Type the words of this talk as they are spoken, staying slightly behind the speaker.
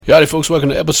Howdy folks, welcome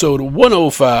to episode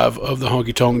 105 of the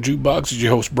Honkytonk Jukebox. It's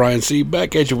your host Brian C.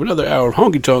 Back at you with another hour of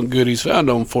honky-tonk goodies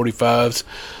found on 45s,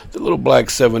 the little black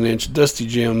 7-inch dusty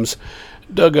gems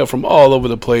dug up from all over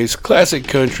the place. Classic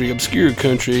country, obscure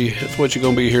country, that's what you're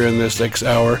going to be hearing this next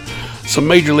hour. Some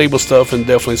major label stuff and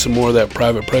definitely some more of that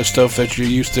private press stuff that you're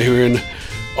used to hearing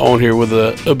on here with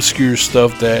the obscure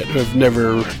stuff that have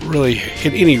never really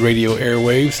hit any radio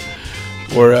airwaves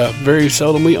or very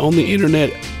seldomly on the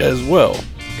internet as well.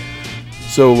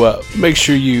 So make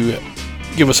sure you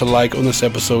give us a like on this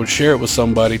episode, share it with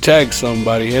somebody, tag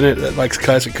somebody in it that likes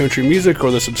classic country music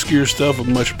or this obscure stuff.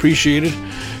 Much appreciated.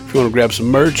 If you want to grab some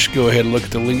merch, go ahead and look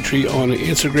at the link tree on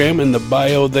Instagram in the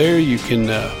bio there. You can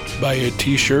buy a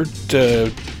t-shirt.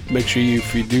 Make sure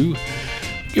if you do,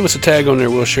 give us a tag on there.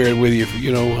 We'll share it with you.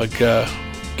 You know, like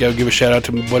gotta give a shout out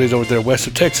to my buddies over there, West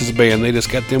of Texas band. They just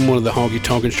got them one of the honky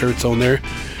tonkin' shirts on there.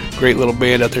 Great little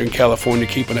band out there in California,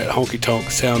 keeping that honky tonk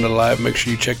sound alive. Make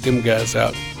sure you check them guys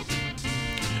out.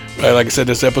 Right, like I said,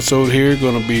 this episode here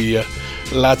going to be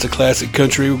lots of classic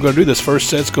country. We're going to do this first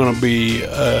set. It's going to be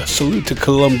salute to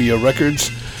Columbia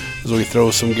Records as we throw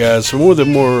some guys from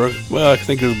I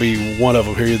think there'll be one of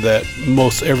them here that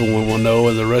most everyone will know,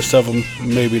 and the rest of them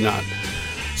maybe not.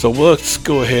 So let's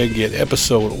go ahead and get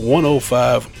episode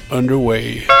 105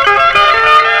 underway.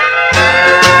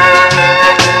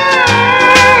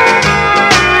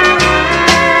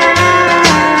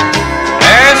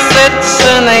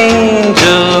 An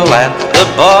angel at the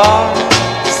bar.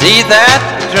 See that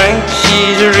drink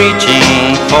she's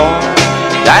reaching for.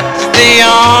 That's the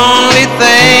only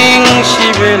thing she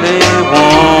really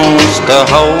wants to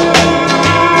hold.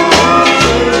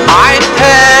 I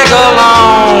tag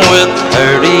along with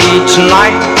her each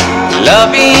night.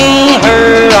 Loving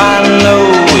her I know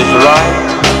is right.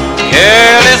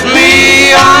 Careless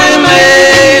me, I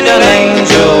made an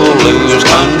angel lose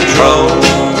control.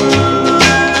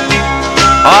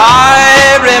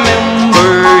 I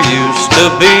remember used to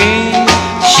be,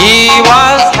 she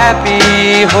was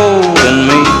happy holding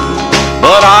me,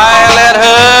 but I let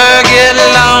her get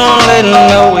lonely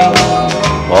knowing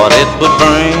what it would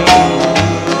bring.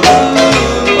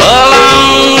 A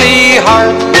lonely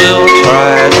heart will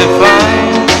try to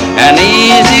find an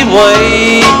easy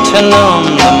way to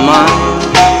numb the mind,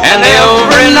 and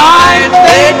every night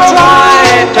they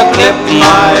try to clip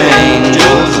my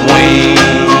angel's wings.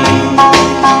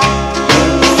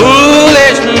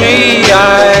 Foolish me,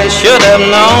 I should have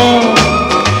known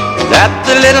that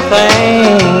the little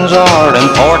things are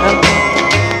important.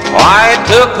 I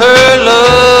took her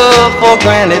love for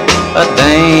granted, a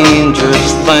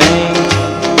dangerous thing.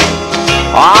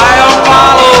 I'll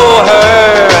follow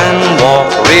her and walk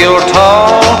real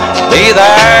tall, be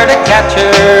there to catch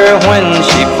her when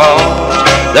she falls.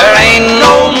 There ain't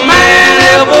no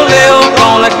man ever lived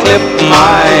gonna clip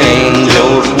my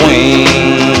angel's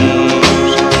wings.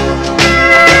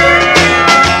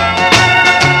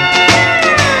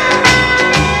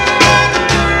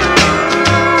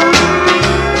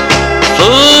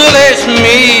 Foolish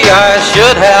me, I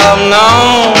should have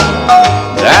known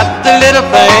that the little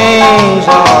things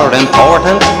are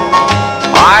important.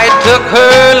 I took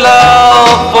her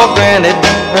love for granted,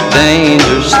 a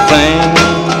dangerous thing.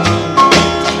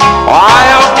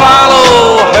 I'll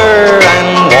follow her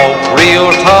and walk real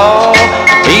tall,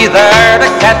 be there to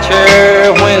catch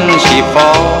her when she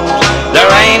falls. There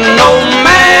ain't no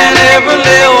man ever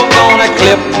lived gonna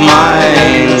clip my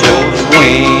angel's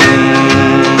wings.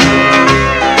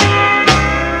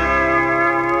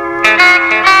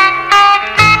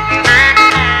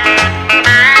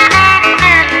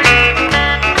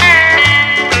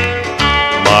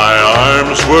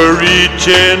 We're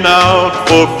reaching out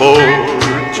for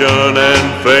fortune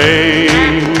and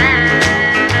fame.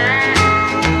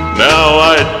 Now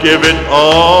I'd give it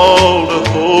all to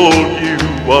hold you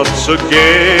once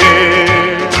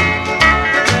again.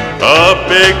 A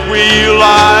big wheel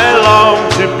I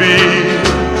long to be,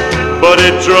 but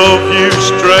it drove you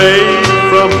straight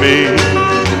from me.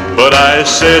 But I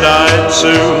said I'd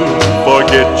soon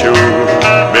forget your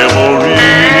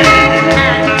memory.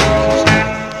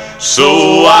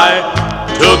 So I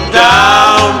took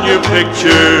down your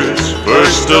pictures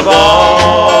first of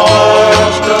all.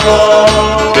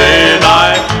 Then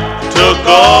I took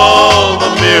all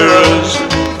the mirrors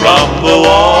from the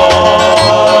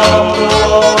wall.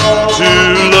 To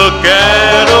look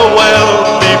at a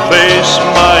wealthy face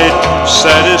might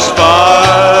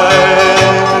satisfy.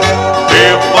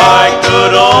 If I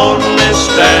could only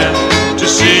stand to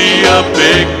see a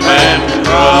big man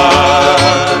cry.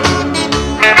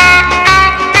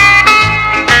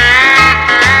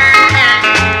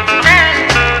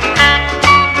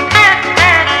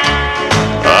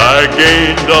 I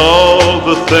gained all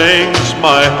the things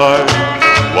my heart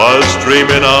was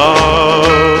dreaming of,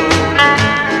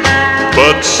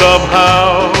 but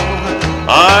somehow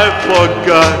I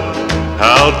forgot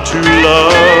how to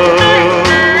love.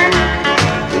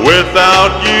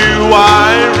 Without you I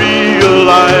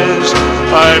realize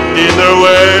I'm neither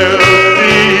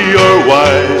wealthy or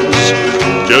wise,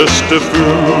 just a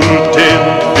fool 10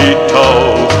 feet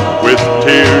tall with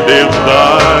tear-dimmed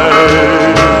eyes.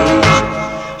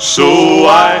 So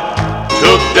I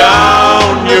took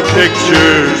down your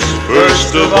pictures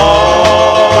first of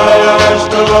all.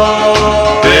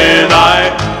 Then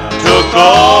I took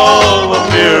all the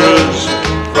mirrors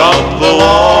from the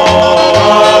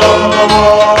wall.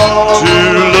 To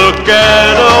look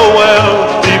at a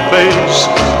wealthy face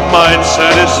might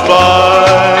satisfy,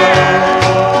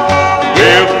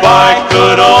 if I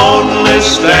could only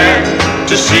stand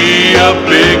to see a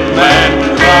big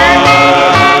man cry.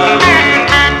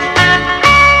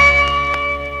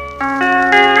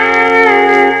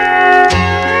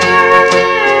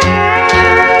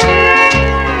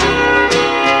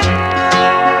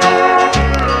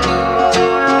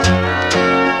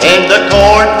 In the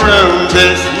courtroom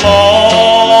this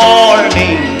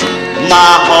morning,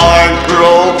 my heart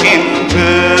broke in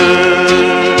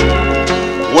two,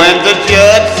 when the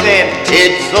judge said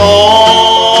it's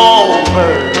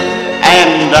over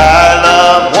and our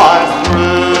love was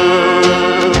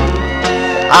through.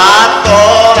 I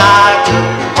thought I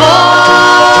could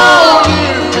hold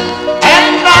you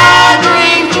and my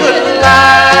dreams could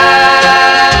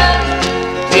last,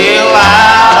 till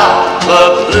out of the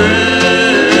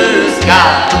blue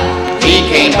sky he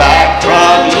came back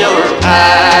from your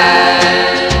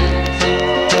past.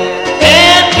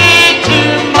 Empty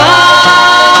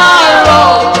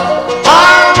tomorrows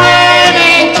are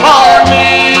waiting for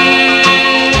me,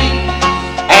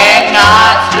 and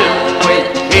nights filled with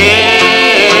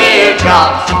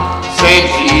teardrops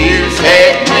since you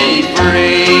set me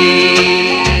free.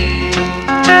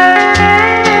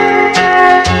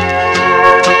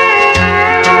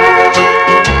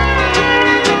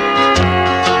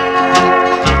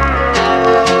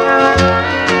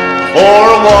 Four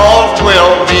walls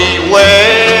will be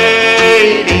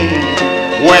waiting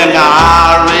when I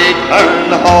return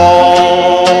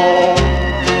home,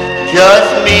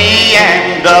 just me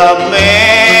and the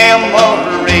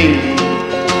memory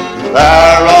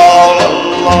there all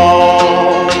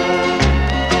alone.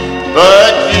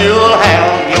 But you'll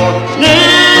have your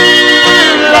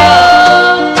new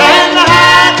love, and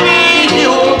happy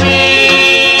you'll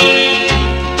be,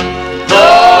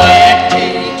 though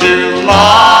empty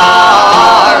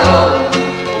tomorrow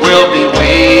will be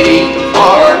waiting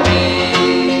for me.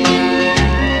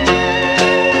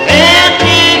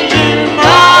 Empty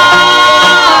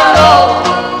tomorrow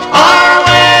are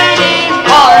waiting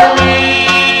for me,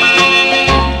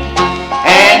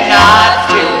 and nights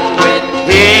filled with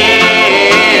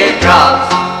teardrops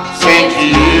since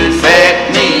you set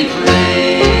me free.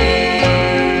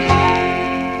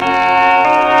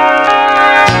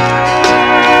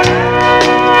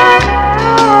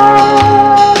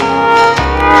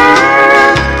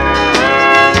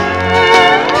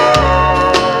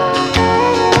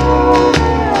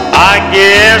 I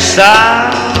guess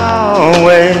I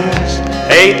always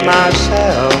hate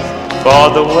myself for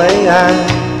the way I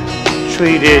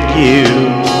treated you.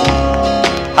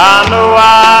 I know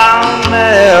I'll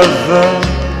never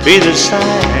be the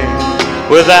same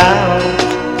without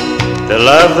the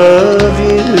love of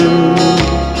you.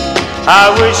 I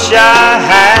wish I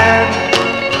had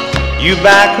you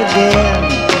back again,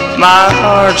 my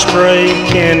heart's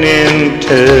breaking in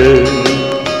two.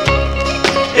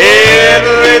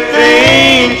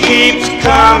 Everything keeps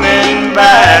coming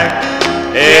back,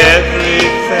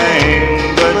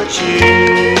 everything but you.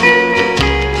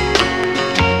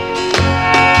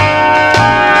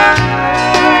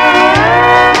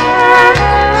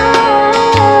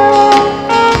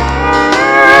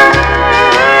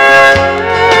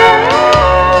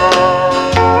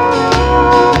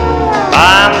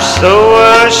 I'm so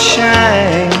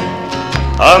ashamed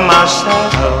of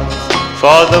myself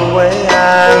for the way I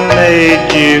made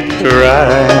you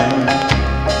cry.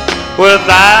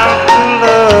 Without the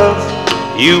love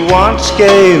you once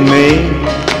gave me,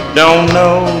 don't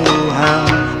know how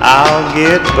I'll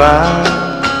get by.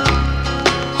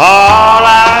 All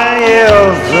I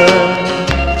ever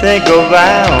think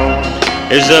about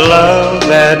is the love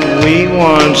that we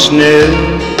once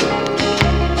knew.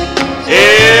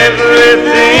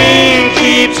 Everything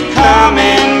keeps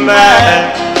coming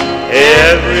back,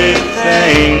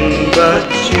 everything but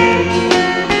you.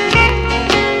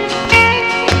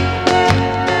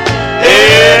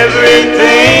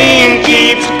 Everything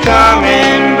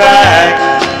coming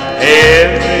back,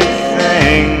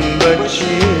 everything but you.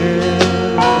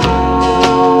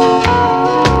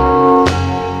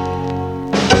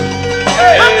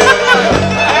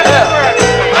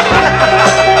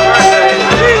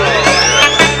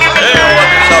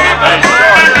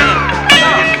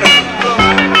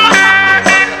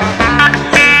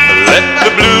 Let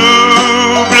the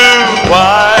blue, blue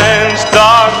wine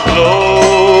start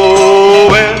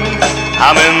flowing.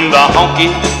 I'm in the honky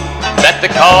that they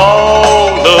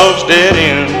call love's dead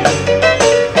end.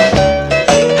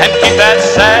 And keep that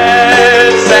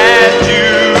sad, sad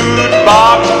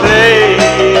jukebox playing.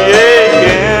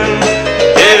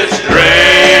 It's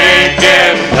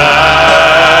drinking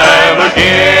time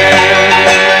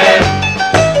again.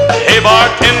 Hey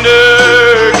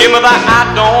bartender, give me the I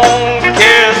don't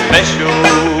care special.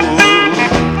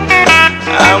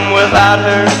 I'm without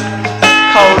her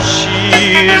 'cause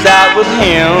she's out with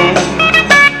him.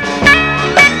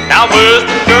 Now where's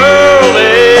the girl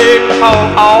they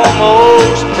call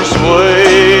almost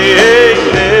persuaded?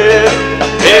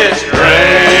 It's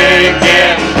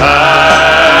drinking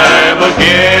time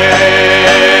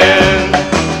again.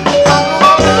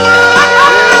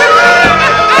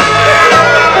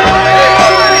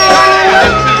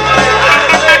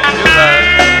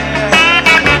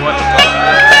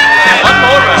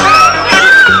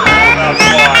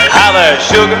 Hi there,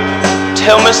 sugar,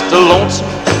 tell Mr. Lonesome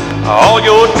all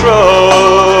your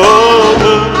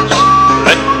troubles.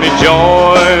 Let me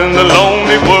join the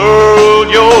lonely world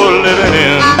you're living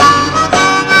in.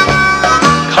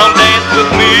 Come dance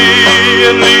with me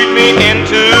and lead me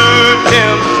into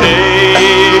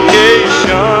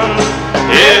temptation.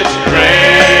 It's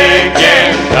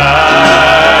drinking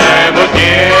time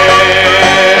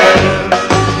again.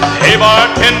 Hey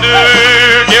bartender,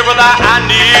 give her the I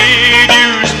need you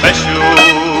special.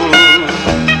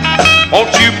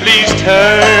 Won't you please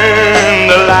turn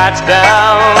the lights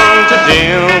down to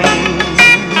dim?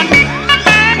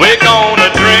 We're gonna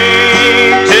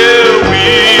drink till we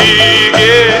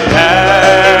get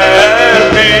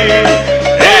happy.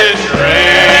 It's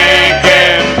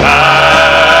drinking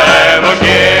time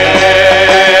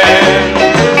again.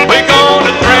 We're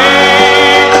gonna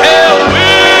drink till we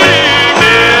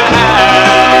get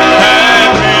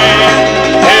happy.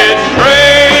 It's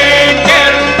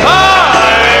drinking time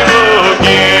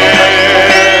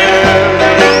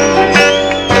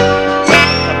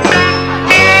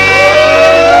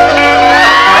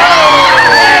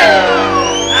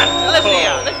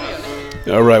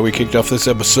All right, we kicked off this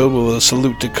episode with a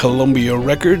salute to Columbia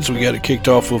Records. We got it kicked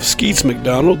off with Skeets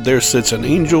McDonald, There Sits an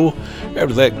Angel.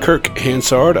 After that, Kirk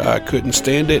Hansard, I Couldn't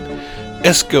Stand It.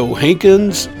 Esco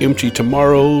Hankins, Empty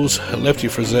Tomorrows. Lefty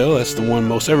Frizzell, that's the one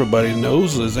most everybody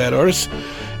knows, is that artist.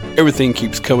 Everything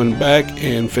Keeps Coming Back.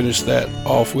 And finish that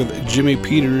off with Jimmy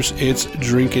Peters, It's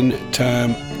Drinking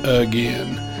Time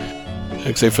Again. Like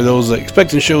I say, for those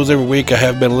expecting shows every week, I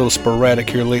have been a little sporadic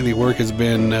here lately. Work has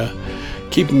been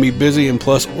keeping me busy, and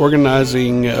plus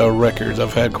organizing records.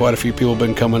 I've had quite a few people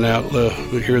been coming out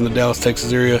here in the Dallas,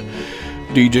 Texas area,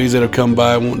 DJs that have come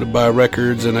by wanting to buy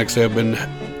records, and like I say, I've been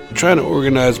trying to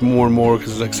organize more and more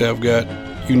because like I say, I've got,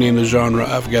 you name the genre,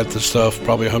 I've got the stuff,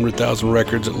 probably 100,000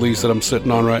 records at least that I'm sitting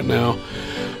on right now.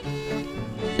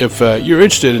 If you're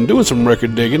interested in doing some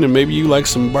record digging and maybe you like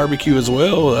some barbecue as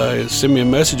well, send me a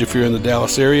message if you're in the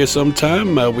Dallas area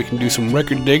sometime. We can do some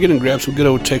record digging and grab some good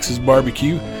old Texas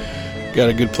barbecue. Got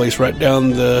a good place right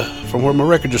down from where my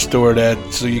records are stored at,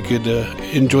 so you could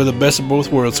enjoy the best of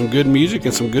both worlds, some good music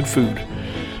and some good food.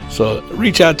 So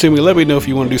reach out to me, let me know if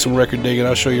you want to do some record digging.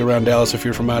 I'll show you around Dallas if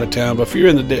you're from out of town. But if you're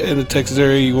in the Texas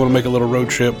area, you want to make a little road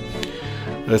trip,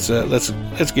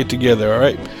 let's get together.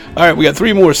 All right, we got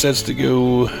 3 more sets to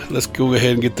go. Let's go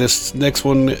ahead and get this next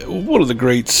one of the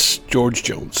greats, George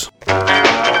Jones.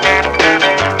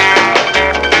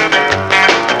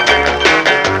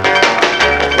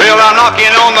 Well, I'm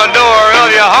knocking on the door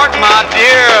of your heart, my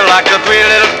dear. Like the 3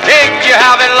 little pigs, you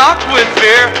have it locked with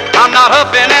fear. I'm not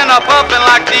huffing and a puffing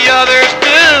like the others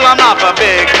do. I'm not the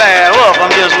big bad wolf, I'm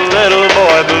just a little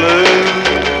boy blue.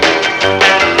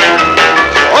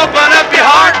 Open up your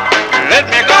heart, let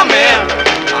me come in.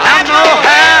 I have no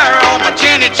hair on my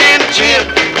chinny chin chin.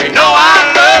 You know I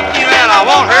love you and I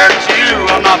won't hurt you.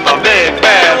 I'm not the big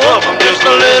bad wolf, I'm just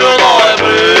a little boy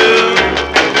blue.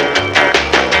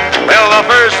 Well, the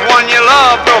first one you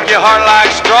loved broke your heart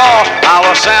like straw. I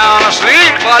was sound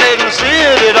asleep, I didn't see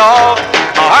it at all.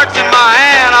 My heart's in my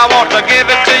hand, I want to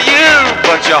give it to you,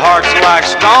 but your heart's like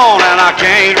stone and I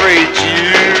can't reach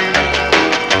you.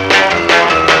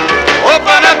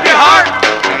 Open up your heart,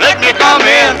 let me come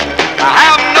in.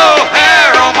 I have no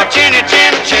hair on my chinny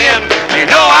chin chin. You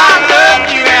know I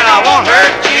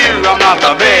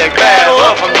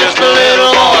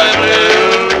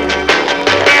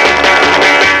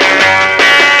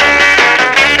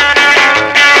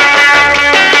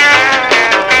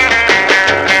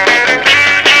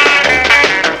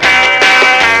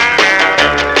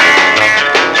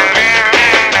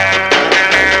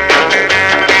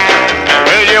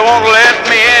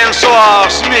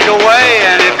sneak away.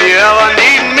 And if you ever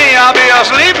need me, I'll be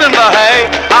asleep in the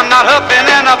hay. I'm not huffing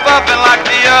and a puffing like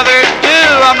the others do.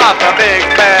 I'm not the big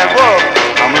bad wolf,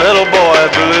 I'm little boy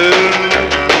blue.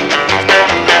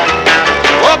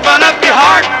 Open up your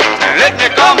heart and let me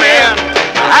come in.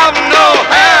 I have no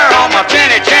hair on my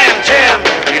chinny chin chin.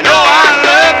 You know I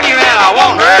love you and I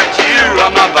won't hurt you.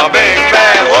 I'm not the big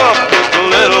bad wolf, just a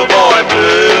little boy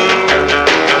blue.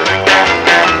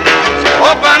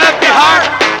 Open up your heart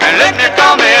and let me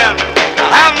come in. I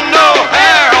have no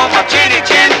hair on my chinny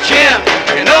chin chin.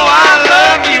 You know I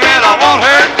love you and I won't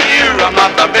hurt you. I'm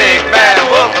not the big bad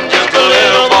wolf, I'm just a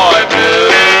little boy blue.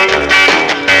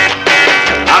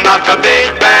 I'm not the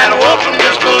big bad wolf, I'm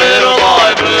just a little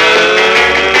boy blue.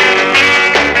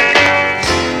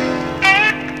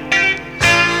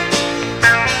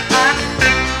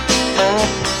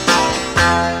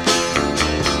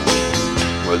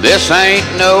 Well, this ain't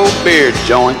no beer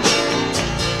joint.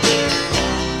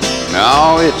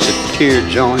 No, it's a tear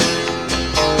joint.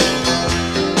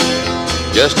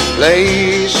 Just a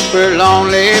place where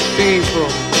lonely people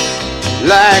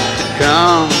like to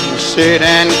come sit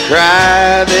and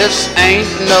cry. This ain't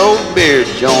no beer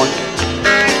joint.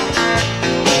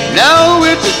 No,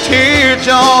 it's a tear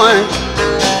joint.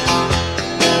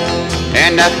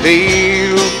 And I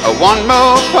feel one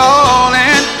more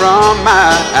falling from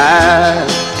my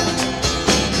eyes.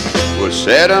 Well,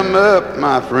 set 'em up,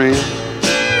 my friend.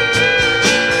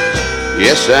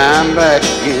 Yes, I'm back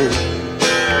again.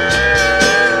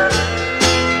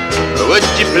 Would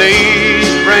you please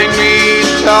bring me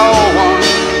a tall one?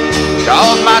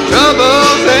 'Cause my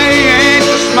troubles, they ain't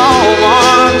the small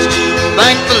ones.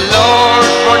 Thank the Lord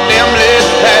for them lit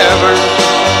taverns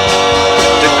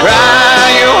to cry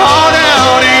your heart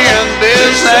out in.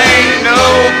 This ain't no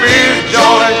beer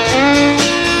joint.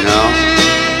 No,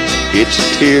 it's a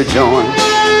tear joint.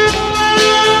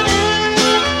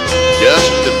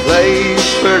 Just a place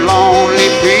where lonely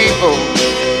people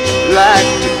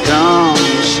like to come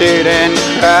sit and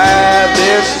cry.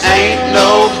 This ain't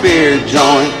no beer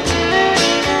joint.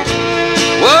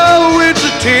 Whoa, it's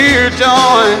a tear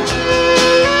joint.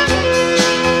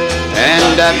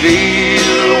 And I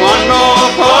feel one more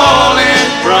falling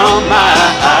from my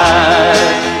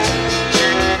eyes.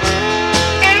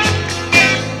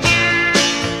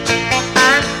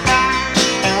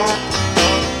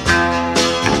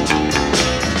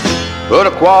 Put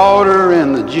a quarter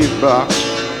in the jukebox.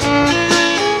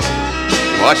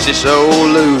 Watch this old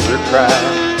loser cry.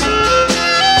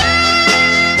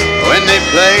 When they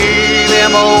play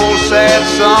them old sad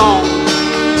songs,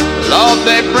 Lord,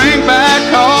 they bring back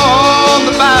all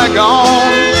the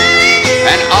bygones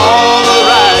and all the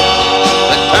rights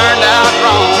that turned out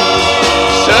wrong.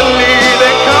 Suddenly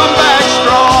they come back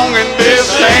strong, and this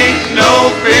ain't no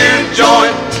beer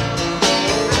joint.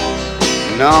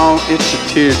 No, it's a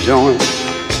tear joint.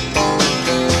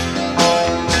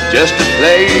 Just a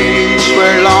place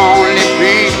where lonely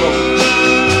people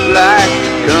like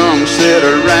to come sit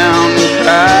around and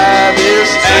cry. This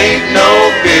ain't no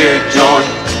beer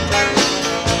joint.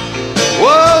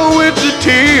 Whoa, it's a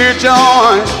tear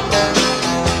joint.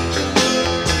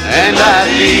 And I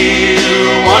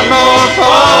feel one more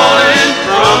falling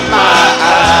from my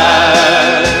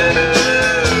eyes.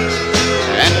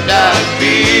 And I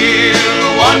feel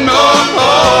one more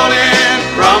falling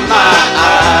from my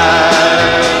eyes.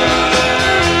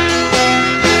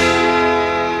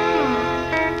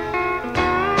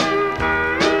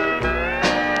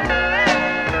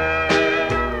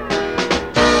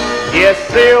 Yes,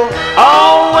 there'll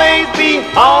always be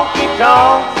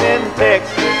honky-tonks in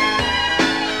Texas,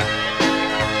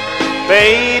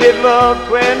 faded love,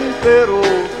 twin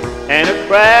fiddles, and a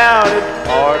crowded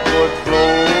hardwood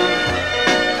floor.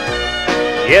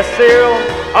 Yes, there'll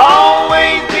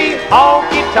always be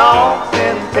honky-tonks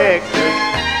in Texas,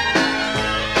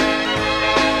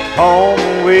 home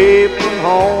away from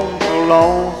home for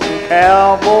lonesome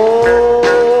cowboys,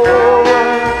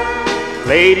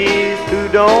 ladies who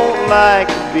don't like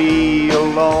to be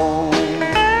alone.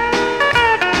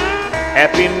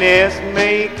 Happiness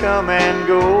may come and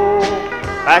go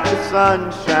like the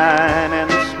sunshine and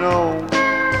the snow.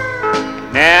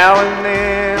 Now and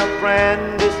then a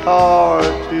friend is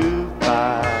hard to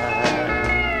find.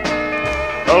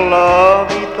 The love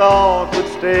he thought would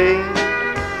stay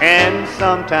and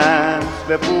sometimes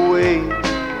slip away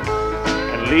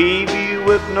and leave you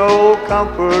with no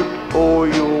comfort for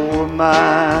your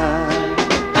mind.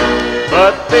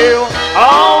 But there'll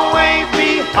always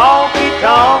be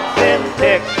honky-tonks in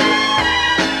Texas,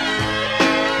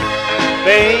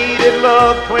 faded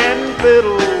love, twin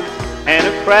fiddles, and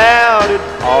a crowded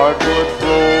hardwood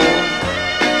floor.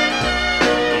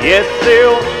 Yes,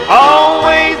 there'll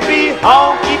always be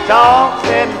honky-tonks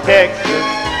in Texas.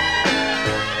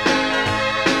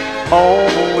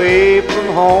 Home away from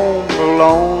home for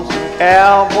lonesome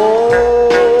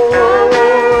cowboys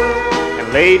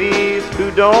and ladies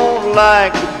who don't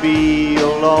like to be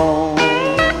alone.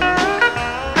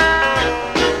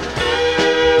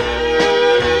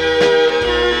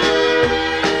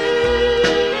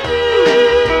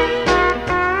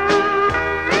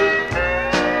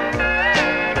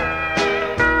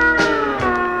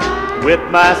 With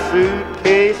my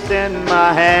suitcase in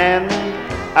my hand,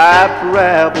 I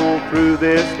travel through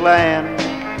this land.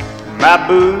 My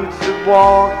boots have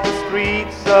walked the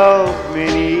streets of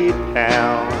many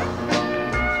towns.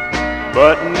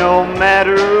 But no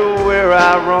matter where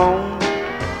I roam,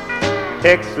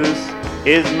 Texas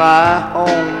is my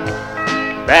home.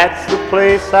 That's the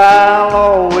place I'll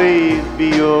always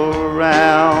be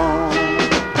around.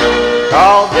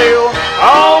 'Cause there'll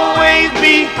always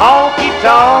be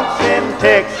honky-tonks in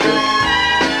Texas.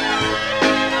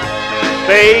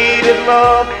 Faded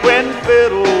love, twin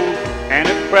fiddles, and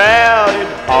a crowded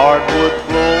hardwood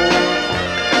floor.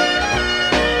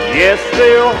 Yes,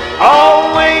 there'll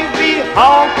always be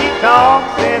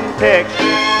honky-tonks in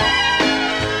Texas.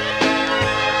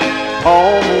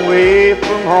 Home away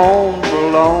from home for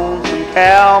lonesome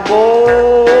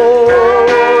cowboys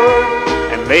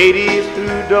and ladies who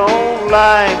don't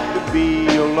like to be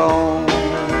alone.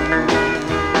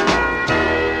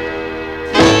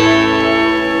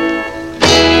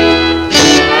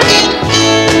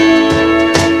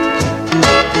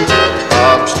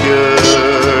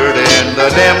 Obscured in the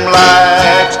dim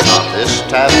lights of this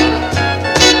tavern,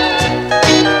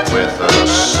 with a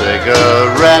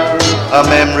cigarette, a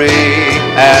memory,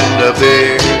 and a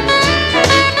beer.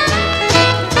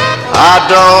 I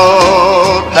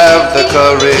don't have the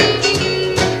courage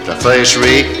to face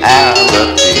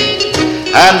reality,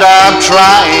 and I'm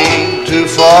trying to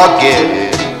forget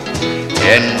it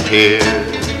in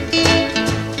tears.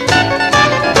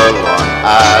 The one I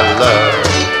love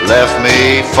left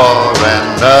me for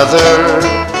another,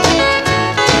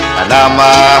 and now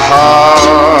my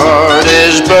heart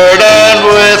is burdened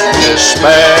with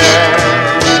despair.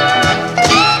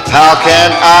 How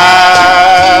can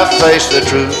I face the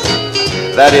truth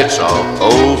that it's all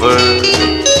over,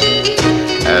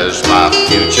 as my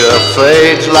future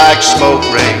fades like smoke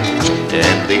rings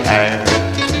in the air?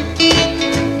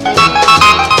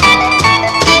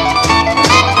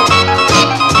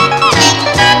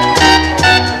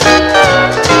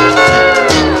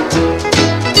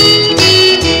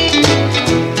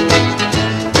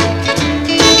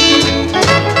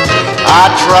 I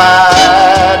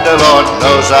tried, the Lord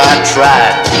knows I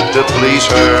tried to please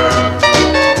her,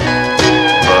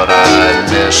 but I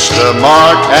missed the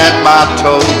mark and my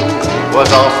toe was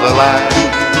off the line.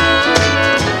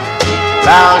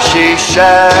 Now she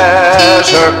shares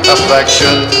her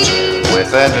affections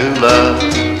with a new love,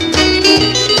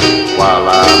 while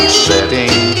I'm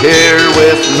sitting here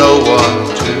with no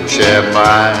one to share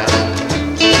mine.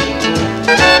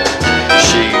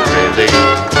 She really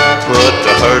put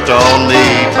the hurt on me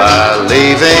by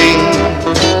leaving,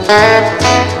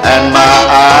 and my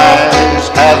eyes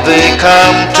have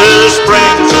become two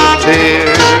springs of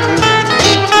tears.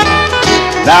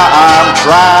 Now I'm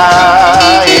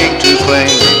trying to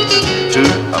cling to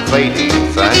a fading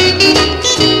thing,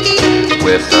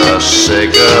 with a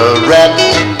cigarette,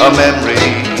 a memory,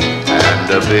 and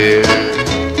a beer.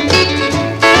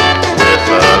 With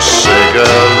a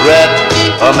cigarette,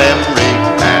 a memory,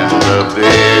 and a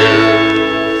beer.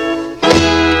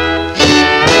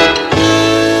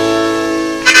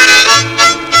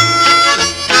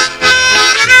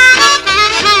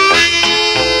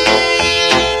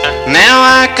 Now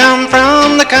I come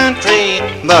from the country,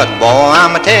 but boy,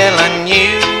 I'm a-telling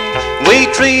you, we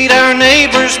treat our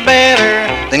neighbors better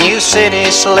than you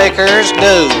city slickers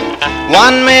do.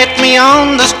 One met me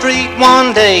on the street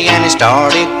one day and he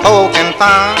started poking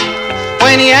fun.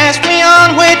 When he asked me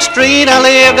on which street I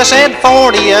lived, I said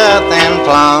 40th and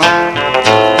Plum.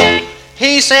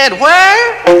 He said,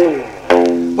 where?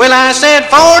 Well, I said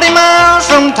 40 miles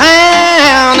from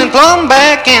town and Plum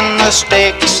back in the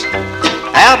sticks.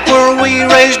 Out where we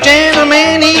raise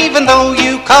gentlemen, even though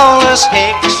you call us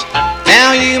hicks.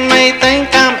 Now you may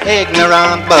think I'm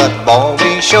ignorant, but boy,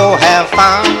 we sure have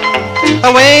fun.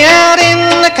 Away out in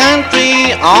the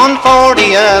country on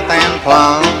 40th and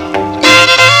Plum.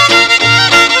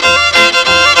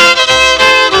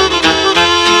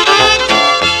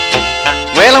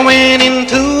 Well, I went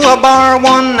into a bar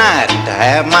one night to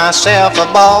have myself a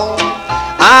ball.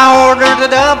 I ordered a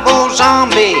double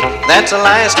zombie, that's the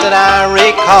last that I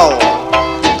recall.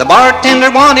 The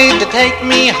bartender wanted to take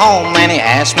me home and he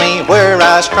asked me where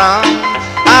I was from.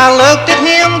 I looked at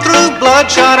him through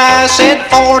bloodshot eyes, said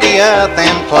 40th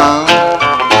and Plum.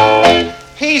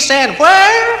 He said,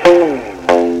 where?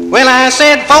 Well, I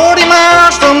said 40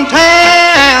 miles from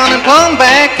town and Plum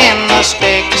back in the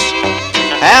sticks.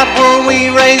 Out where we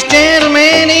raise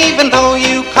gentlemen even though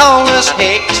you call us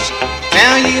hicks.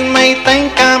 Now you may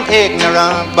think I'm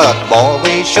ignorant, but boy,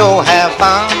 we sure have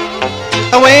fun.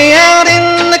 Away out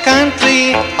in the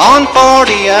country on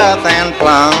 40th and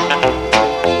Plum.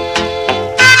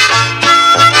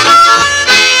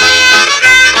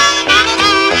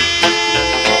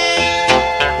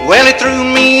 Well, he threw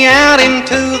me out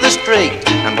into the street,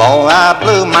 and boy, I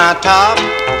blew my top.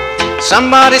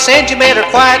 Somebody said you better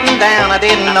quieten down, I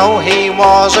didn't know he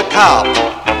was a cop.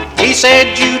 He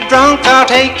said, you drunk, I'll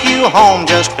take you home,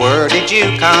 just where did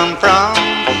you come from?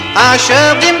 I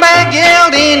shoved him back,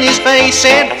 yelled in his face,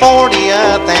 said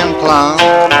 40th and Plum.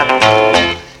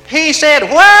 He said,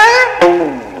 where?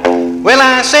 Well,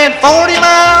 I said 40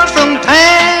 miles from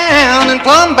town and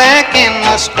Plum back in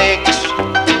the sticks.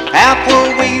 Out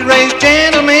where we raise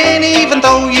gentlemen even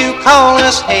though you call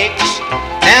us hicks.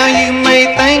 Now you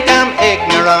may think I'm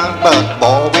ignorant, but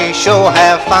boy, we sure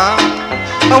have fun.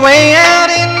 Away out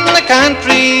in the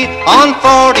country on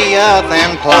 40th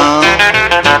and Plum.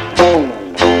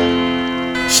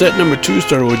 Set number 2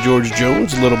 started with George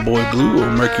Jones, Little Boy Blue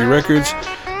on Mercury Records.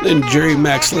 Then Jerry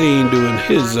Max Lane doing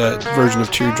his version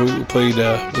of Teardrop. We played,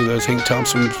 I believe that was Hank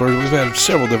Thompson's version. We've had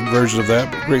several different versions of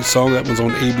that, but great song. That one's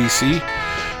on ABC.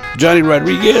 Johnny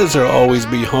Rodriguez, There'll Always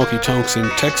Be Honky-Tonks in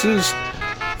Texas.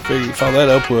 Follow that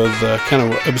up with kind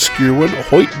of obscure one,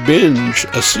 Hoyt Binge,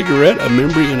 A Cigarette, A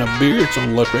Memory, and a Beer. It's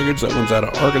on Luck Records. That one's out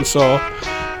of Arkansas.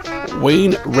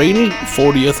 Wayne Rainey,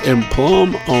 40th and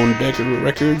Plum on Decca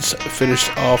Records.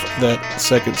 Finished off that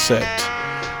second set.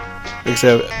 Like I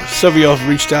said, some of y'all have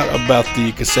reached out about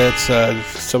the cassettes.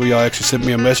 Some of y'all actually sent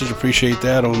me a message. Appreciate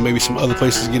that. On maybe some other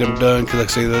places to get them done, because like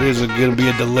I say, there is going to be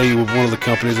a delay with one of the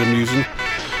companies I'm using.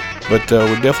 But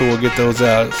we definitely will get those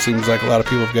out. It seems like a lot of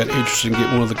people have got interest in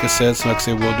getting one of the cassettes. Like I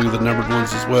said, we'll do the numbered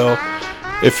ones as well.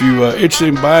 If you're interested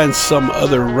in buying some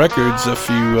other records, if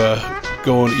you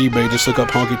go on eBay, just look up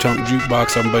Honkytonk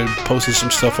Jukebox. I'm posting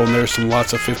some stuff on there, some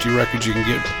lots of 50 records you can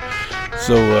get.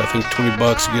 So I think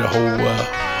 $20 you get a whole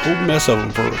mess of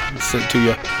them for sent to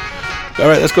you. All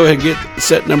right, let's go ahead and get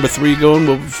set number 3 going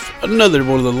with another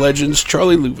one of the legends,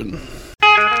 Charlie Louvin.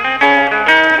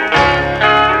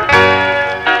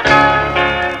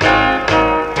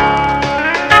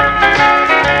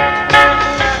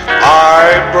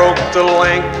 The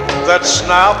link that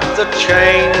snapped the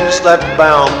chains that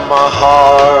bound my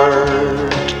heart.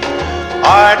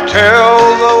 I tell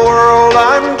the world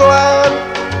I'm glad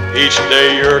each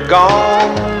day you're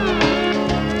gone,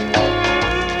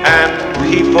 and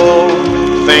people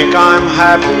think I'm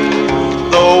happy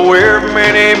though we're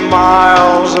many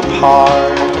miles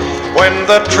apart. When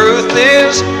the truth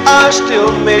is I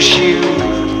still miss you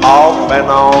off and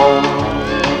on.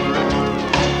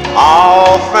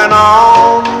 Off and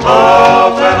on,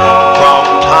 from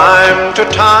time to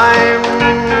time,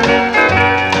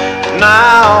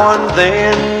 now and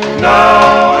then,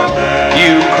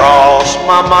 you cross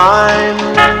my mind.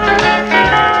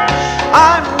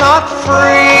 I'm not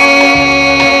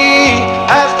free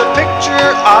as the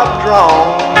picture I've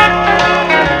drawn.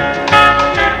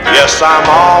 Yes, I'm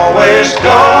always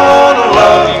gonna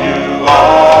love you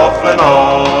off and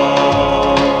on.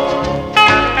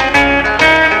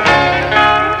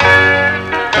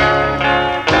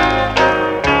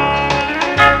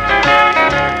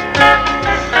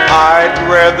 I'd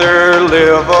rather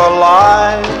live a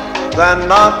lie than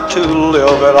not to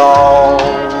live at all.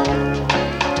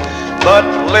 But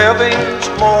living's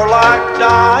more like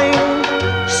dying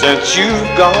since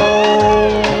you've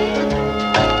gone.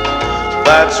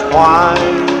 That's why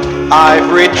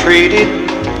I've retreated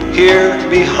here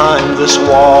behind this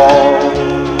wall,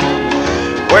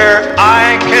 where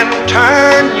I can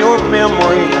turn your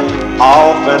memory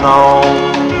off and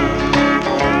on.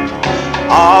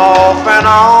 Off and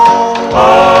on,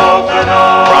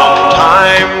 from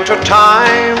time to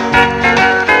time,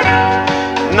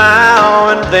 now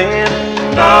and then,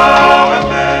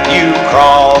 you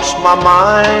cross my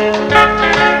mind.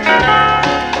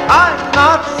 I'm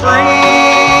not free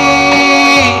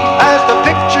as the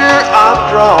picture I've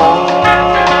drawn.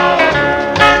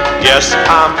 Yes,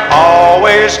 I'm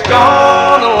always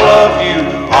gonna love you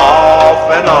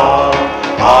off and on,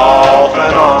 off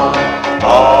and on,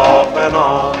 off and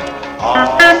on,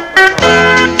 off.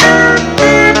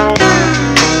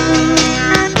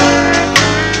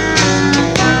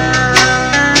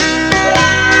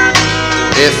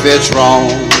 If it's wrong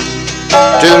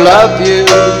to love you,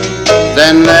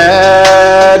 then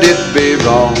let it be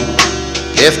wrong.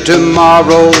 If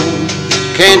tomorrow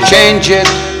can't change it,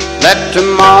 let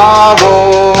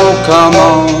tomorrow come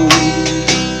on.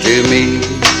 To me,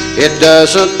 it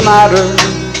doesn't matter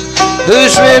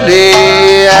who's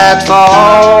really at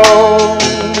fault.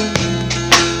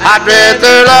 I'd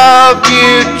rather love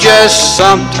you just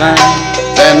sometimes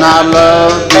than I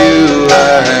love you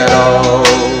at all.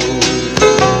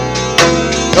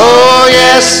 Oh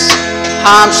yes,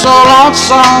 I'm so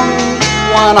lonesome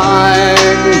when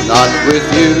I'm not with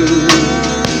you.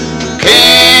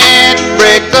 Can't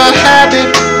break the habit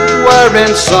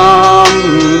wearing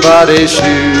somebody's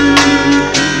shoes.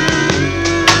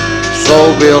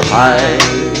 So we'll hide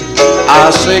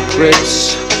our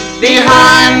secrets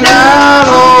behind that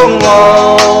old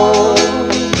wall.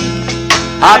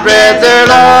 I'd rather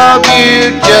love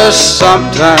you just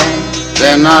sometimes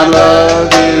than I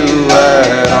love you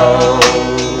at all.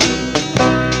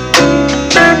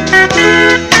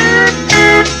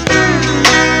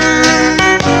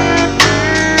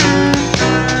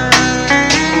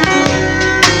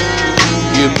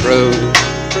 You proved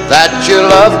that you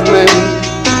loved me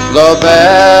the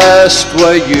best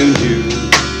way you knew.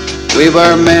 We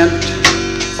were meant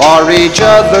for each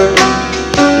other,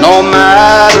 no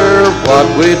matter what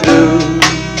we do.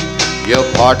 Your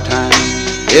part-time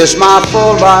is my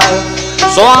full life,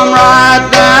 so I'm right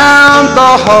down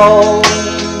the hall.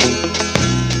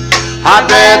 I'd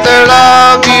rather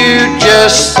love you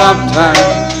just sometimes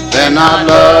than I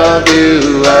love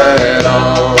you at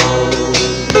all.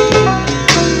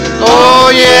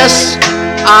 Oh yes,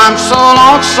 I'm so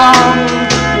lonesome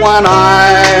when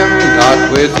I'm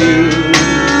not with you.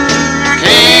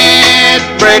 Can't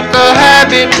break the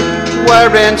habit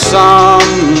wearing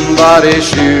somebody's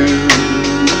shoes.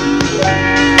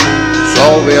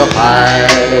 So we'll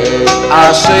hide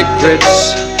our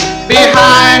secrets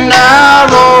behind our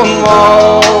own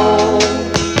wall.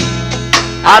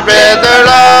 I'd rather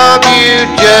love you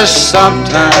just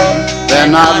sometimes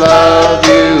than I love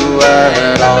you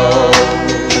at all.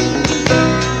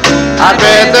 I'd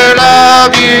rather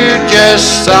love you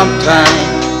just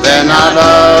sometimes than I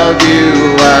love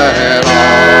you at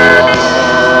all.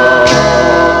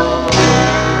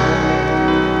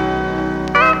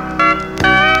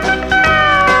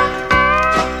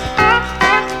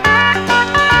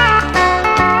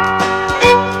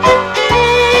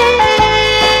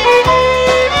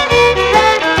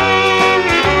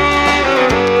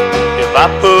 If I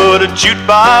put a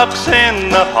jukebox in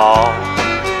the hall,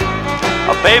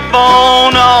 a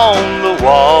payphone on the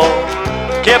wall,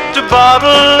 kept a bottle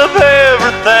of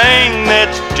everything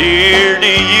that's dear to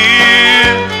you,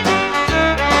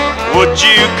 would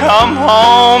you come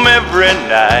home every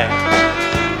night,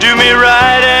 do me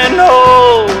right and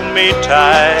hold me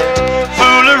tight,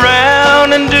 fool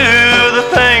around and do the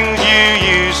things you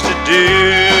used to do?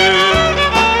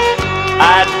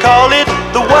 I'd call it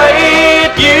the way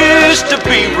it used to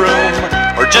be room,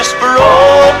 or just for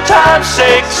old time's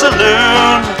sake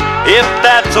saloon. If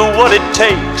that's what it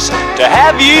takes to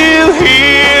have you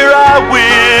here, I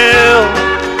will.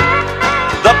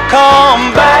 The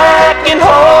come back and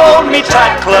hold me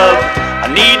tight club, I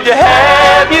need to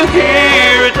have you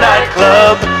here at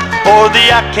nightclub, or the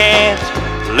I can't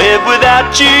live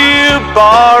without you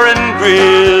bar and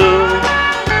grill.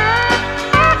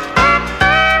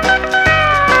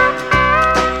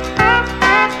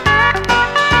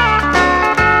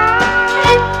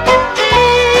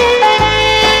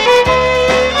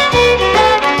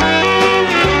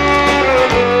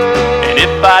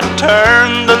 If I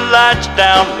turn the lights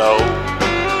down low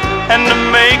and to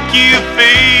make you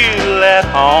feel at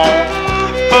home,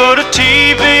 put a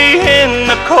TV in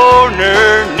the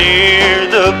corner near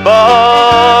the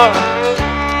bar,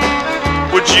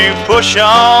 would you push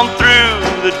on through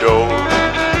the door,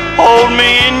 hold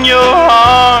me in your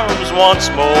arms once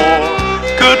more?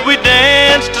 Could we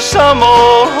dance to some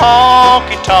old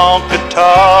honky-tonk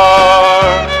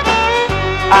guitar?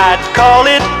 I'd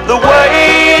call it the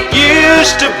way it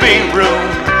used to be room,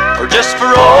 or just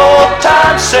for old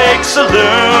time's sake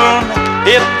saloon.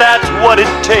 If that's what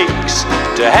it takes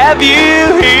to have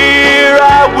you here,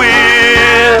 I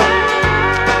will.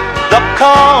 The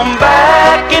come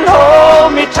back and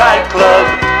hold me tight club,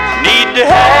 need to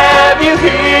have you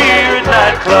here at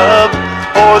nightclub,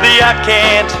 or the I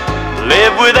can't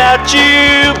live without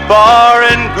you bar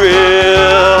and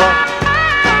grill,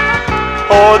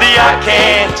 or the I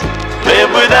can't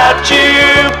live without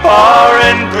you bar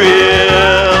and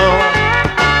grill.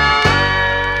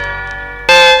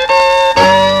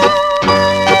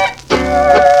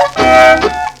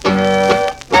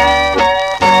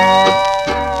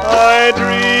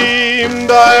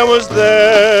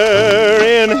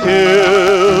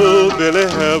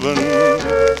 heaven.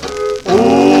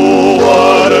 Oh,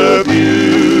 what a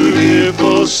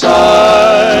beautiful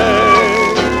sight.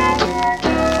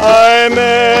 I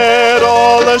met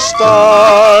all the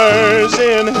stars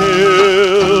in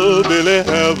hillbilly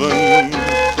heaven.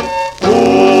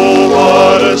 Oh,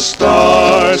 what a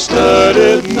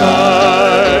star-studded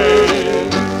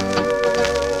night.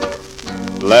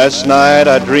 Last night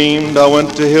I dreamed I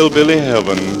went to hillbilly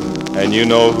heaven, and you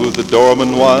know who the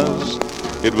doorman was?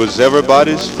 It was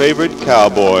everybody's favorite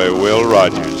cowboy, Will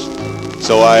Rogers.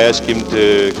 So I asked him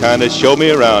to kind of show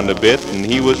me around a bit, and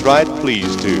he was right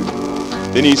pleased to.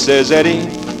 Then he says, Eddie,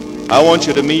 I want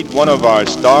you to meet one of our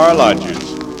star lodgers.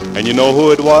 And you know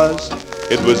who it was?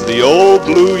 It was the old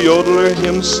blue yodeler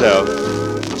himself,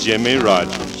 Jimmy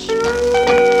Rogers.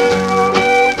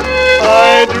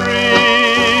 I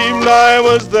dreamed I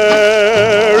was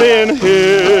there in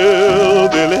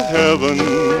hillbilly heaven.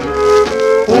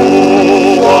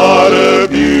 Oh, what a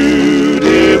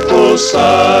beautiful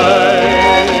sight.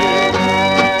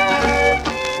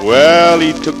 Well,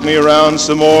 he took me around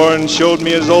some more and showed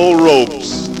me his old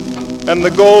ropes and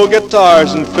the gold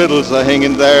guitars and fiddles are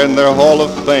hanging there in their Hall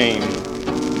of Fame.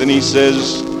 Then he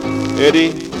says,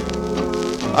 Eddie,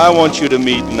 I want you to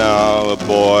meet now a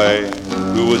boy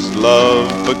who was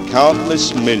loved for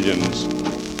countless millions.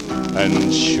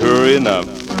 And sure enough,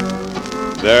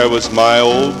 there was my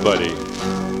old buddy,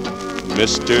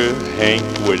 Mr. Hank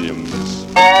Williams.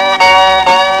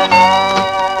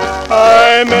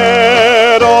 I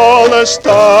met all the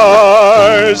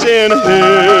stars in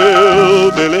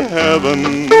hillbilly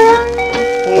heaven.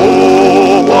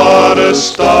 Oh, what a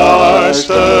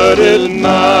star-studded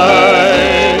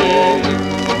night.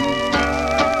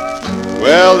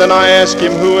 Well, then I asked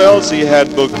him who else he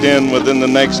had booked in within the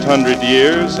next 100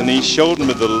 years, and he showed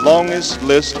me the longest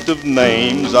list of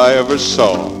names I ever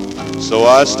saw. So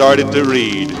I started to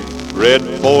read. Red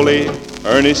Foley,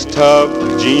 Ernest Tubb,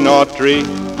 Gene Autry,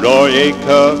 Roy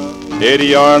Acuff,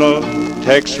 Eddie Arnold,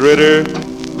 Tex Ritter,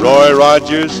 Roy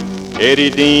Rogers, Eddie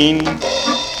Dean.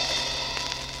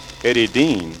 Eddie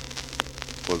Dean?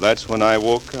 Well, that's when I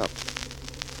woke up.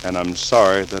 And I'm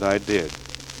sorry that I did.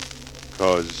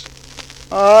 'Cause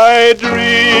I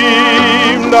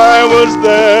dreamed I was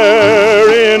there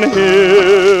in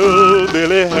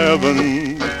hillbilly heaven.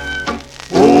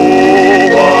 Oh,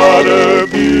 what a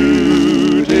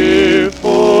beautiful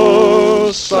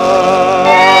sight.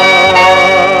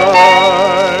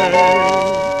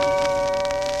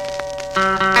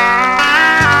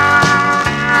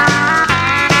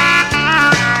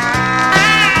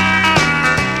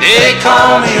 They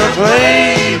call me a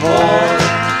playboy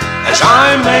as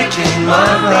I'm making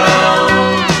my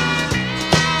round,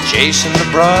 chasing the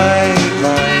bright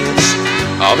lights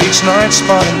of each night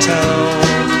spot in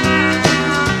town.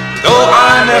 Though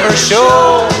I never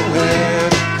show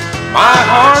it, my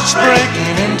heart's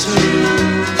breaking in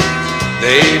two.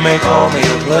 They may call me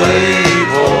a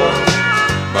playboy,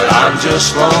 but I'm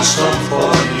just lonesome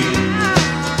for you.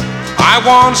 I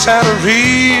once had a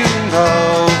real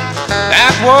love,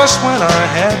 that was when I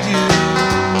had you.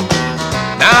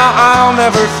 Now I'll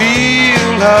never feel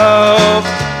love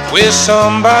with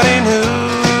somebody new.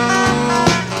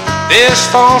 This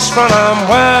false front I'm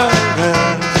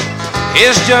wearing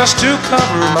is just to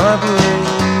cover my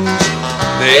blues.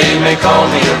 They may call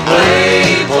me a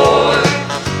playboy,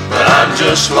 but I'm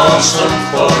just lonesome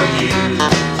for you.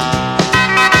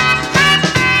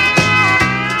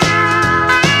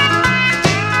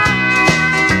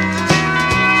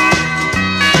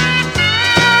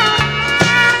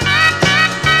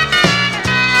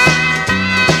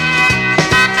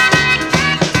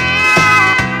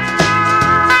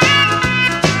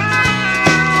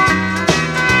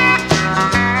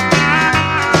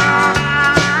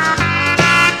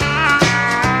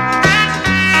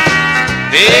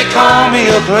 They call me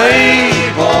a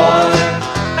playboy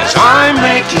as I'm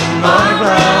making my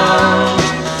rounds,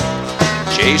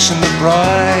 chasing the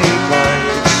bright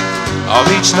lights of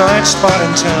each night spot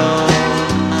in town.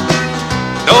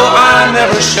 Though I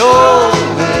never show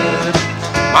it,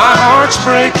 my heart's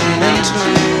breaking in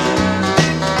two.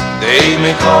 They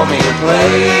may call me a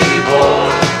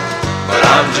playboy, but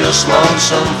I'm just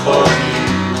lonesome for you.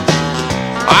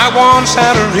 I once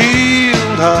had a real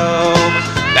love,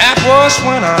 that was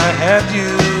when I had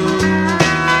you.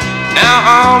 Now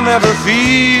I'll never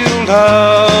feel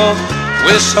love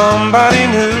with somebody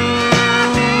new.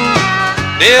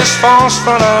 This false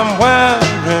front I'm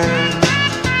wearing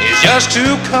is just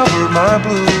to cover my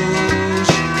blues.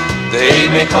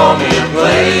 They may call me a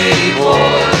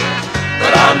playboy,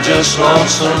 but I'm just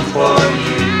lonesome for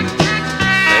you.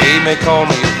 They may call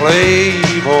me a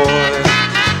playboy,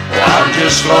 I'm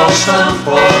just lonesome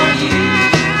for you.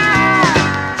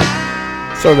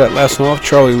 Started that last one off,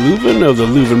 Charlie Louvin of the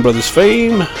Louvin Brothers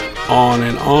fame, On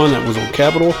and On, that was on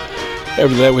Capitol.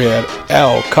 After that we had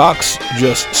Al Cox,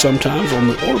 Just Sometimes, on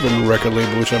the Orvin record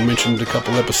label, which I mentioned a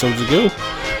couple episodes ago.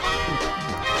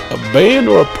 A band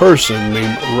or a person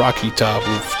named Rocky Top,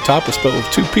 with Top is spelled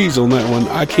with two P's on that one.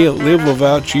 I Can't Live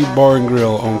Without You, Bar and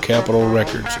Grill, on Capitol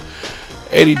Records.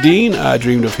 Eddie Dean, I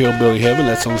Dreamed of Hillbilly Heaven,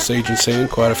 that's on Sage and Sand.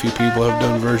 Quite a few people have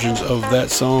done versions of that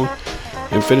song.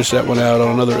 And finished that one out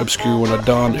on another obscure one, a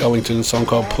Don Ellington song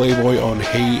called Playboy on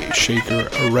Hay Shaker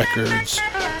Records.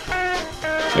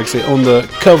 Like I say, on the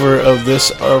cover of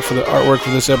this, or for the artwork for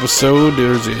this episode,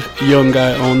 there's a young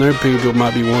guy on there. People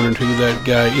might be wondering who that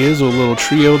guy is. A little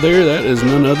trio there, that is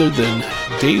none other than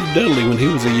Dave Dudley when he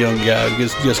was a young guy,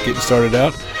 just getting started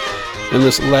out. And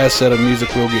this last set of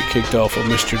music will get kicked off of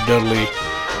Mr. Dudley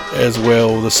as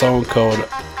well, with a song called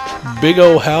Big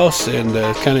Old House, and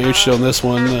kind of interesting on this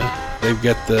one. They've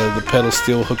got the pedal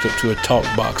steel hooked up to a talk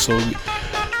box, so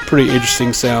pretty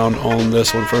interesting sound on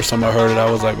this one. First time I heard it, I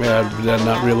was like, man, I did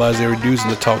not realize they were using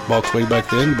the talk box way back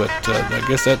then, but I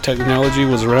guess that technology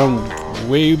was around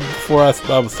way before I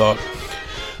thought.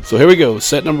 So here we go,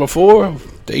 set number 4,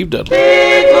 Dave Dudley.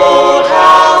 Big old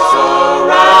house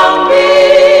around me.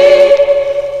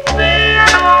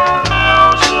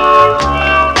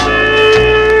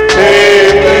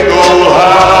 Hey, big old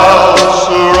house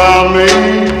around me,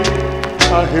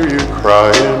 I hear you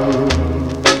crying.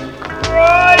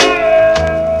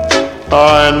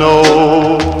 I know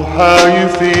how you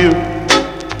feel,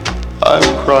 I'm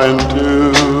crying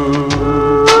too.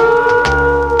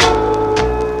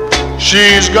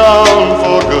 She's gone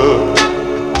for good,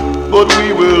 but we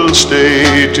will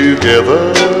stay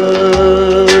together.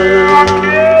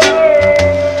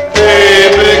 Hey,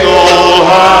 big old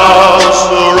house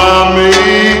around me,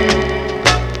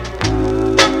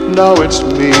 now it's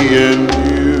me and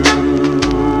you.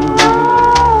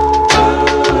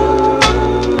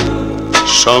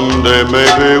 Someday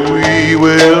maybe we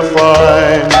will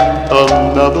find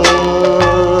another,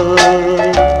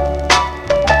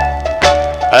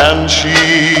 and she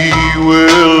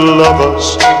will love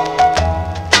us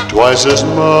twice as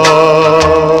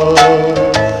much.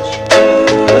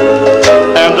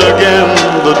 And again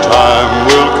the time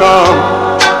will come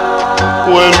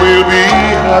when we'll be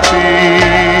happy.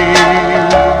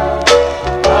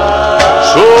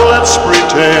 So let's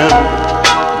pretend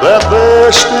that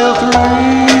there's still 3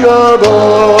 of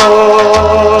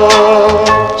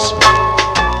us.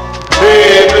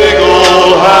 Hey, big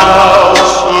old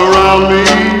house around me,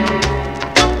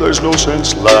 there's no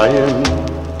sense lying.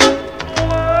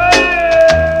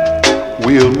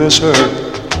 We'll miss her,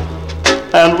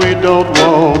 and we don't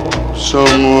want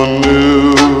someone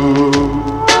new.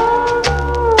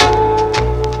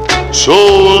 So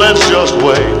let's just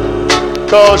wait,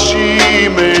 'cause she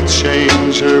may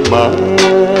change her mind.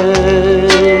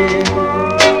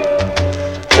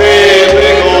 Hey,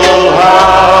 big old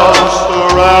house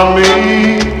around me,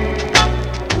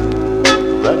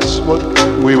 that's what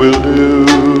we will do.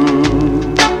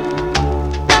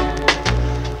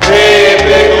 Hey,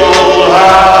 big old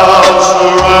house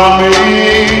around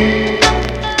me,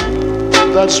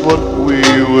 that's what we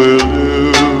will do.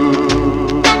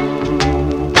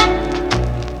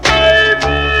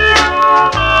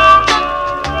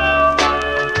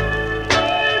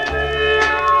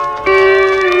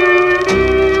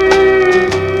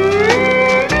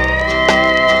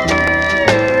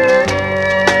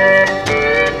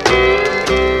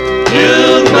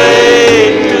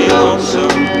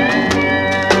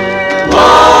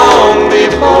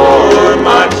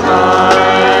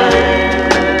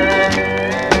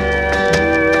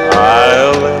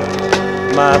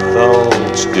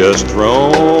 Just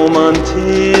roam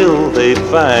until they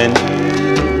find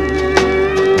you,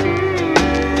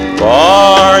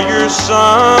 for you're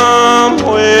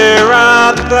somewhere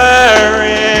out there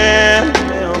in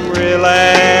memory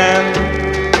land.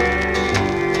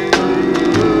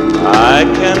 I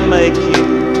can make you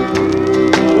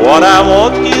what I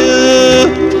want you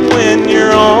when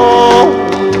you're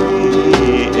only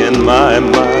in my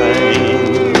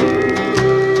mind.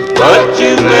 But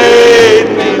you made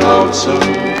me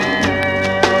lonesome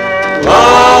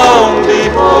long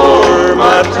before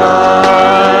my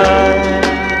time.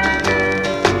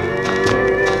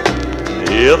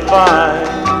 If I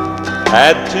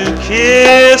had to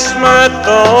kiss my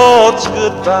thoughts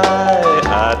goodbye,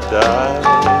 I'd die.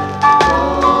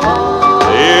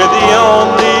 They're the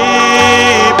only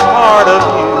part of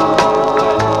you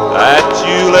that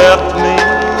you left me.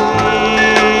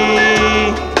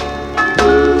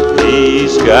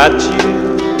 He's got you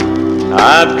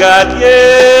I've got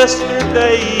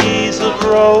yesterdays of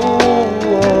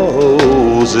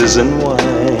roses and wine,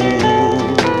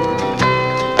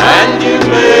 and you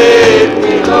made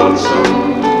me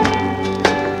lonesome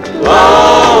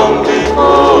long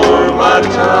before my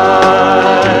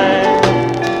time.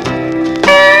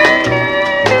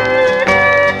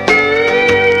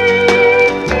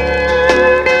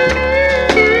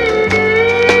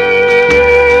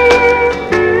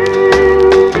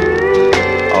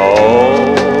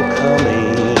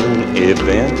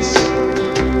 Events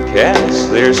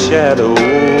cast their shadows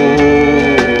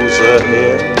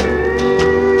ahead.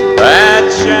 That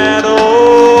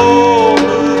shadow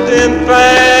moved in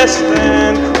fast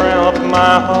and cramped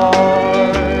my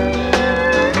heart.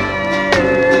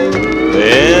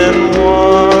 Then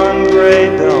one gray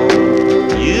dawn,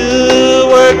 you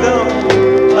were gone,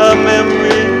 a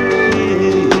memory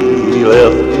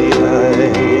left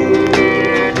behind.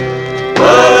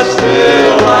 But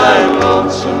still I'm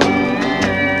lonesome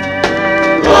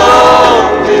long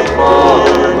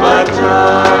before my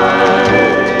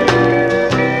time.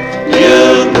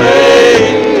 You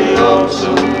made me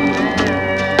lonesome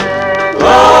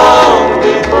long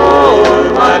before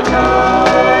my time.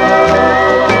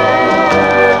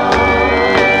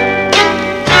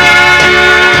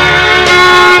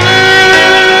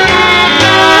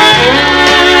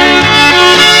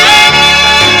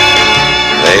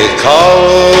 They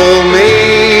call me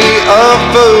a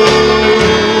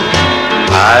fool,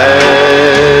 I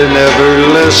never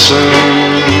listen.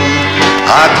 I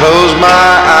close my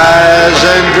eyes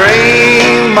and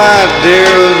dream, my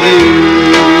dear, of you.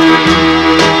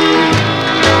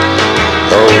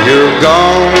 Though you're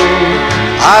gone,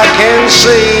 I can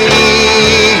see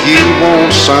you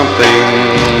want something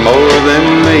more than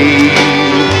me,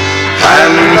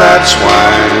 and that's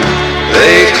why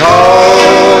they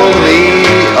call me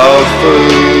a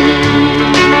fool.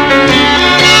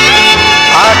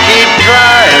 I keep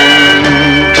trying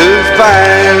to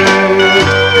find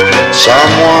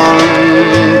someone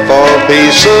for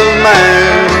peace of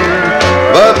mind,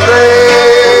 but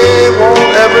they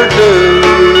won't ever do,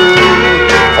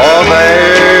 for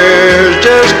there's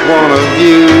just one of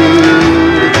you.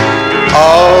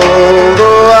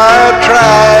 Although I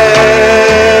try,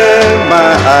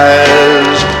 my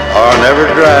eyes are never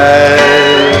dry,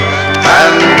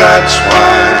 and that's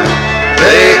why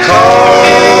they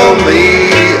call me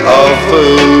a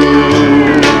fool.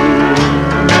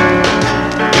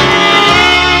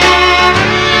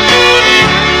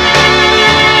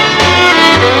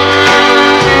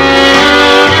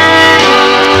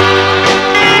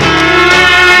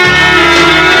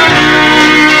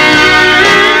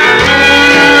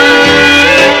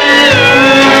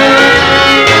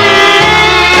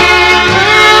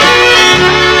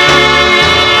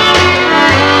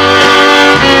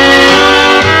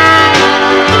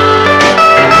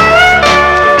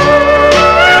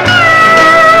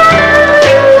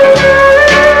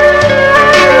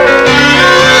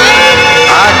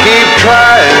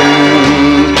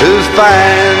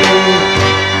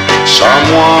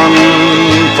 Someone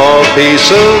for peace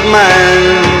of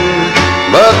mind,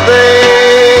 but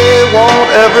they won't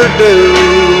ever do,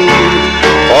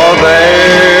 for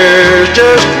there's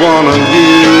just one of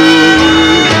you.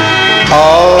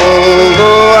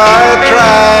 Although I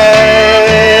try,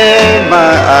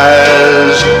 my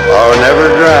eyes are never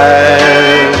dry,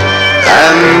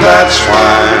 and that's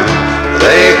why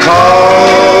they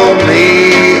call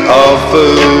me a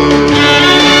fool.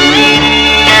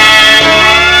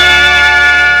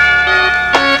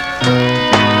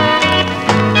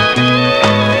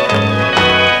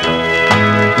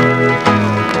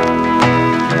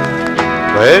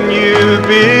 When you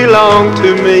belonged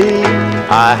to me,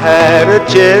 I had a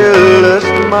jealous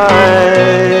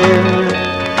mind.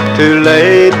 Too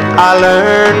late I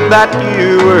learned that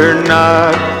you were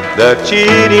not the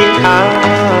cheating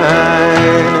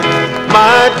kind.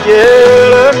 My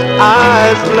jealous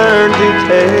eyes learned to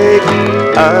take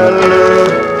a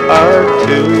look or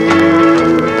two.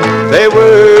 They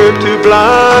were too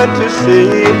blind to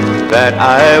see that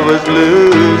I was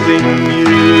losing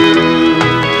you.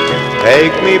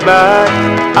 Take me back,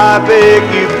 I beg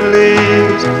you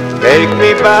please. Take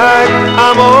me back,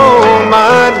 I'm on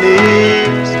my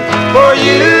knees. For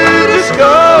you to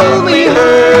scold me,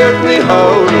 hurt me,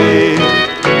 hold me.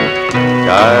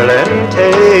 Darling,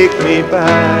 take me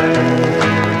back.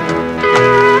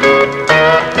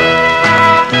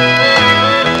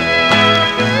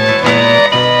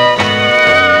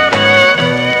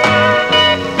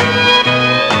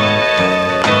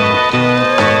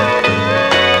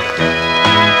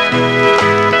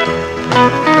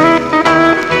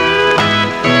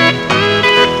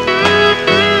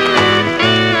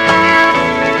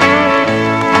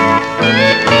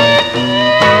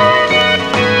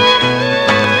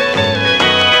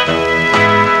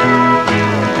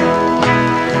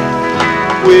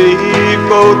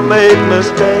 both made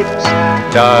mistakes,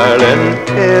 darling,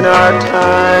 in our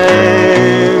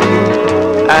time.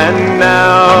 And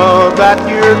now that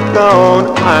you're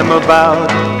gone, I'm about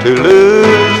to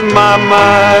lose my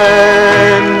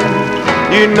mind.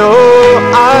 You know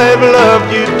I've loved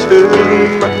you too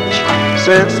much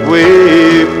since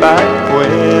way back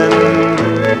when.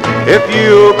 If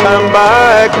you'll come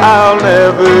back, I'll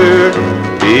never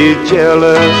be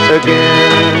jealous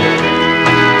again.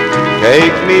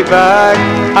 Take me back,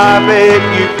 I beg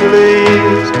you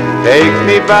please. Take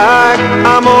me back,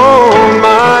 I'm on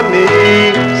my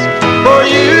knees. For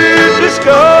you to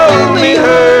scold me,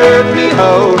 hurt me,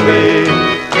 hold me.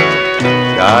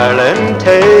 Darling,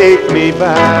 take me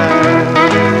back.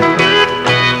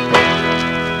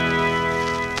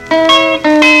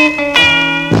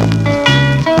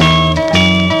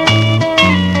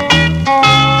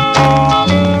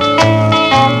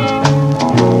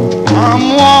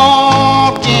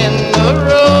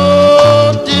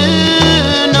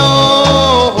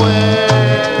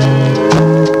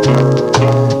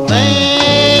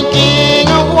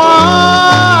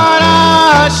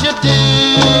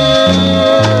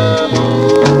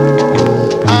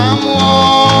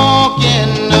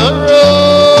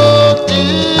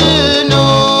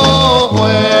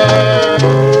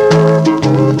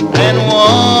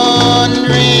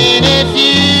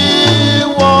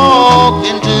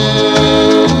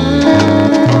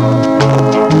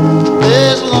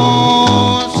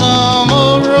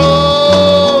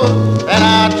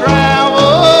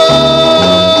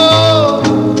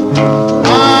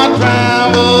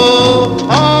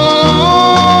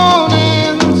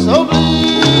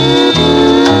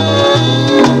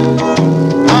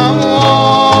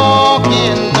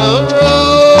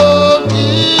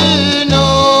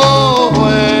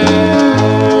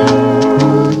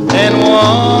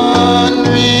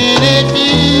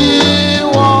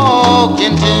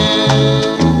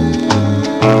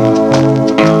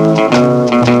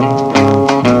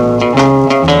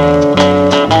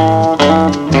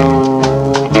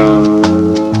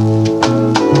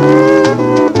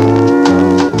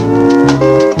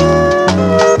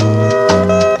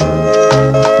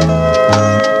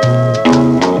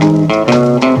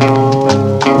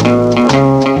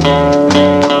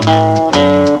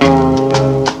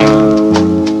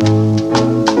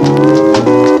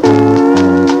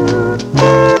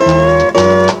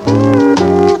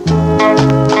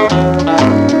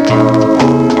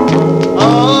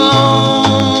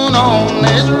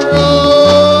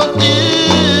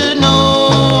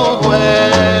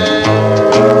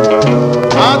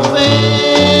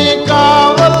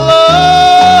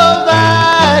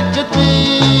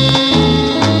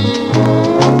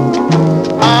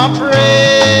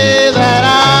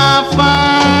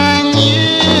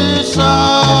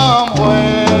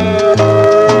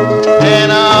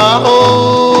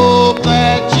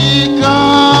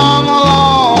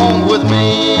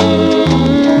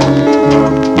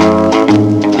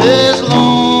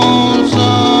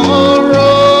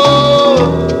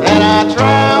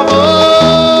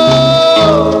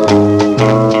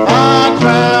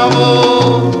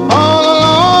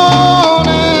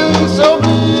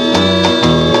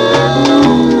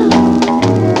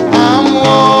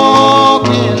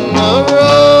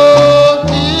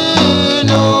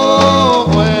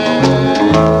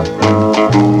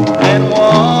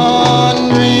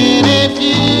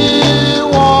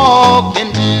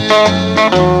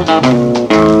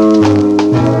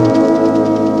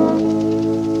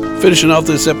 Finishing off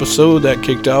this episode, that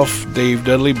kicked off Dave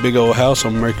Dudley, Big Old House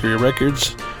on Mercury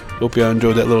Records. Hope y'all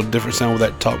enjoyed that little different sound with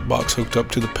that talk box hooked up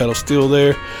to the pedal steel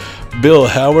there. Bill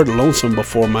Howard, Lonesome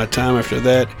Before My Time after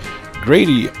that.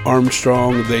 Grady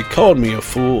Armstrong, They Called Me a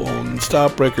Fool on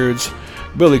Stop Records.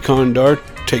 Billy Condart,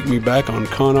 Take Me Back on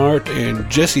Con Art. And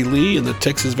Jesse Lee and the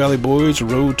Texas Valley Boys,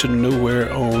 Road to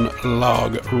Nowhere on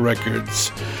Log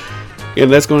Records. And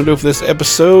that's going to do it for this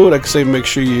episode. Like I say, make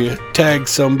sure you tag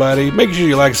somebody. Make sure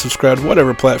you like and subscribe to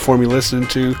whatever platform you're listening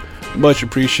to. Much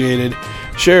appreciated.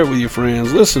 Share it with your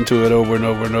friends. Listen to it over and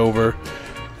over and over.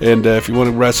 And if you want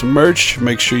to buy some merch,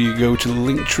 make sure you go to the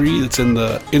link tree that's in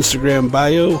the Instagram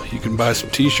bio. You can buy some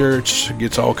t-shirts. It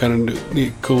gets all kind of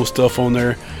neat, cool stuff on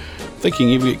there. I think you can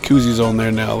even get koozies on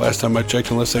there now. Last time I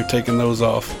checked, unless they've taken those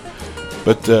off.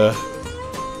 But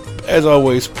as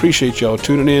always, appreciate y'all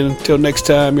tuning in. Until next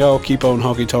time, y'all keep on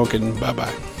honky-tonkin'.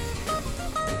 Bye-bye.